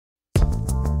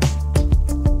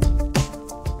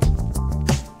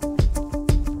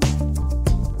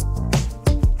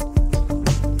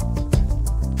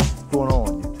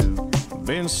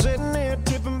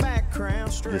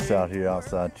Just out here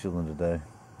outside chilling today.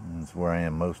 And it's where I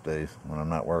am most days. When I'm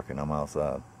not working, I'm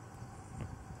outside.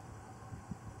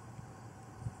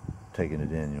 Taking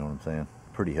it in, you know what I'm saying?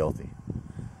 Pretty healthy.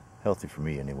 Healthy for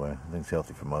me anyway. I think it's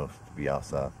healthy for most to be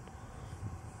outside.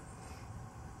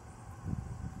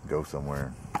 Go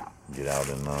somewhere. Get out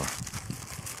in the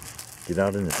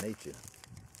nature.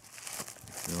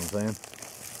 You know what I'm saying?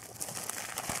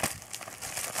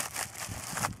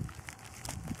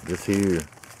 This here,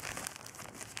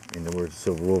 in the words of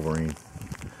Silver Wolverine,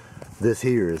 this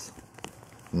here is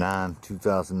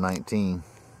 9/2019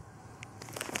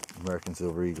 American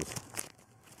Silver Eagles.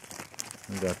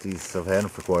 I got these, I've had them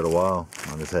for quite a while.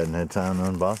 I just hadn't had time to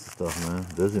unbox the stuff, man.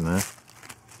 Busy, man.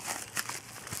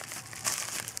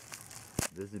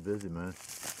 Busy, man.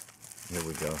 Here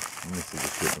we go. Let me see the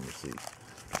shipping receipts.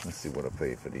 Let's see what I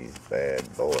paid for these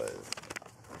bad boys.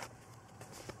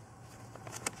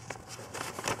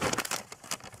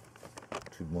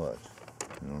 Too much.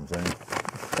 You know what I'm saying?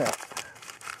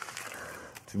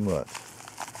 Too much.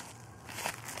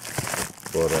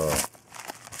 But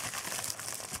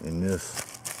in this,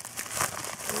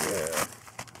 yeah,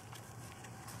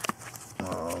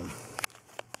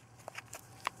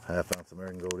 half-ounce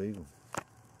American Gold Eagle.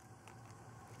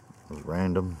 It was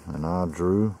random, and I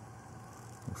drew.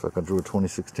 Looks like I drew a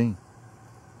 2016.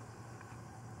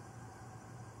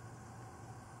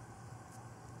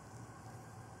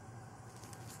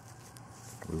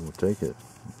 We will take it.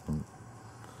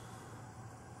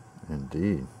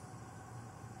 Indeed.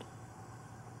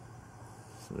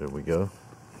 So there we go.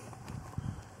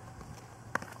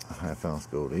 A half-ounce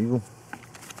Gold Eagle.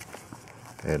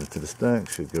 Add it to the stack.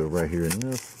 Should go right here in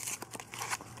this.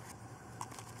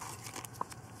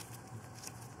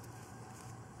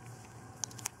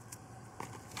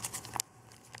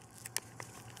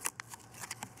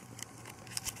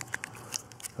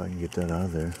 If I can get that out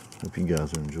of there. Hope you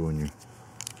guys are enjoying your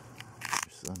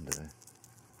Sunday.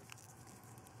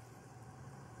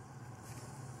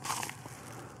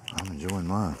 I'm enjoying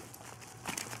mine.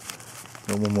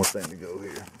 Got one more thing to go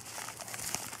here.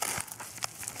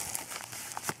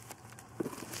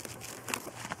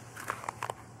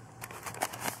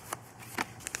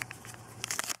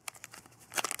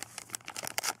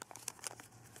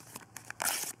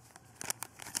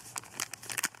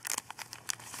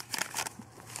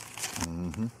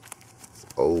 It's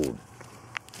old.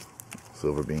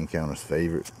 Silver Bean Counter's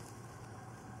favorite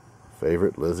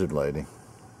lizard lady.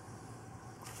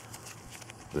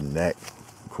 The Neck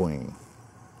Queen.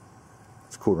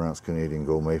 It's 1/4 ounce Canadian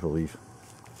gold maple leaf.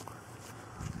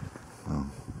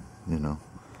 You know,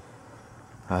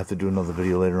 I have to do another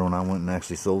video later on. I went and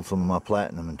actually sold some of my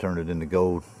platinum and turned it into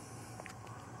gold.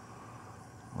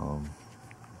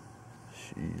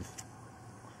 Jeez,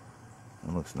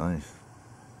 that looks nice.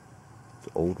 It's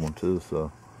an old one too,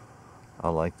 so I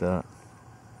like that.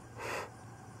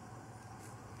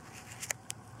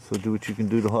 So do what you can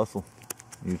do to hustle,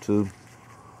 YouTube.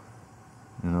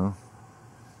 You know,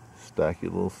 stack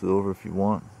your little silver if you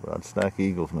want, but I'd stack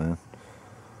Eagles, man.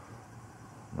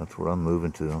 That's what I'm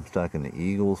moving to. I'm stacking the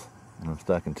Eagles, and I'm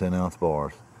stacking 10-ounce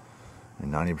bars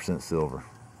and 90% silver.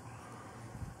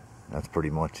 That's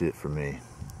pretty much it for me.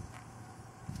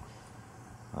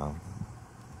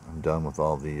 I'm done with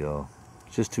all the,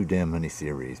 it's just too damn many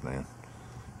series, man.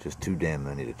 Just too damn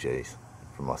many to chase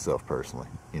for myself personally.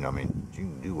 You know what I mean? You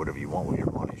can do whatever you want with your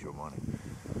money, it's your money.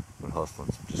 But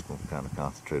hustling's just going to kind of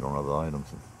concentrate on other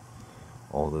items and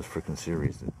all those freaking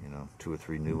series that, you know, 2 or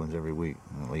 3 new ones every week,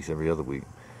 at least every other week.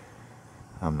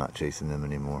 I'm not chasing them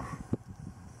anymore.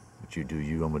 But you do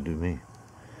you, I'm going to do me.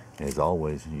 As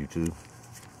always, YouTube,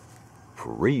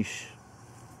 preach.